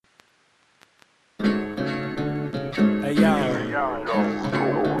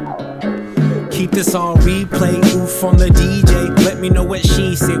Keep this on replay, oof on the DJ. Let me know what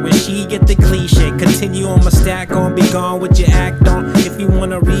she said when she get the cliche. Continue on my stack on, be gone with your act on. If you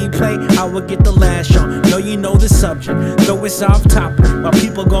wanna replay, I will get the last on. Know you know the subject, though it's off topic. My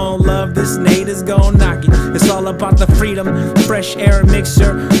people gon' love this, Naders gon' knock it. It's all about the freedom, fresh air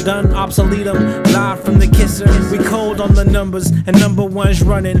mixer, done obsolete 'em. Live from the kisser, we cold on the numbers, and number one's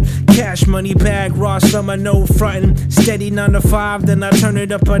running. Cash money bag, raw summer, no frontin'. Steady 9 to 5, then I turn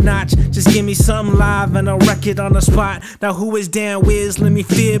it up a notch. Just give me something live and I'll wreck it on the spot. Now who is Thewiz? Let me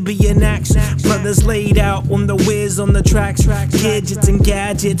fear be an axe. Brothers laid out on the whiz on the tracks. Gadgets and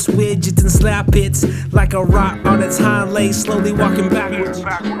gadgets, widgets and slap hits. Like a rock on its hind legs, slowly walking backwards.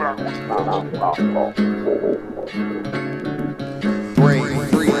 Brain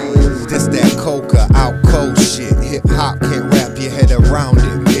freeze. This that coca out cold shit. Hip hop can't wrap your head around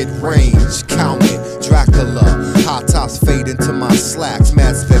it. Mid range, count it. Dracula, hot tops fade into my slacks,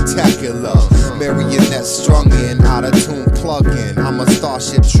 mad spectacular. Marionette strung in, out of tune plug-in. I'm a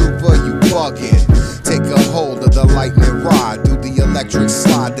starship trooper, you buggin'. Take a hold of the lightning rod, do the electric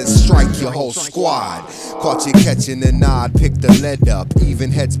slide, then strike your whole squad. Caught you catching the nod, pick the lead up,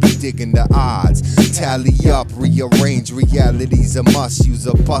 even heads be digging the odds. Tally up, rearrange, reality's a must. Use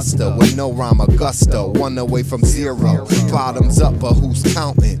a buster with no rhyme or gusto. 1 away from 0, bottoms up, but who's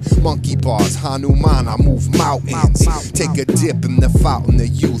counting? Monkey bars, Hanuman, I move mountains. Take a dip in the fountain of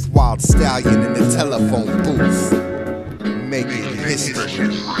youth, wild stallion in the telephone booth. Making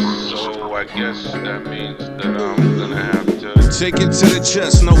history. So I guess that means that I'm gonna have to take it to the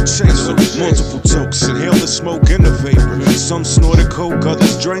chest, no chaser. Multiple tokes, inhale the smoke and the vapor. Some snorted coke,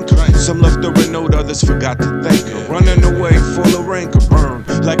 others drank. Some left a note, others forgot to thank her. Running away, full of rancor, burn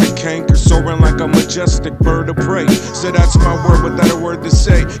like a canker, soaring like a majestic bird of prey. So that's my word without a word to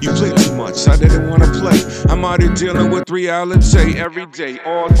say. You play too much, I didn't wanna play. I'm out here dealing with reality every day,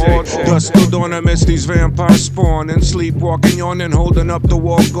 all day. Dusk till dawn amidst these vampires spawn and sleepwalking, yawning, holding up the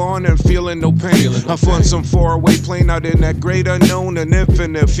wall, gone and feeling no pain. I found some faraway plane out in that great unknown, an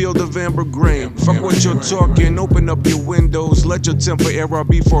infinite field of amber grain. Fuck what you're talking, open up your windows, let your temper air out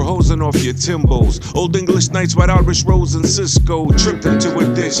before hosing off your Timbos. Old English nights, White Irish Rose and Cisco, tripped into a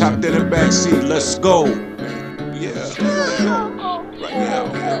dish, hopped in the backseat, let's go. Yeah. Right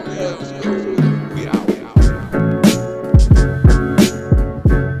now.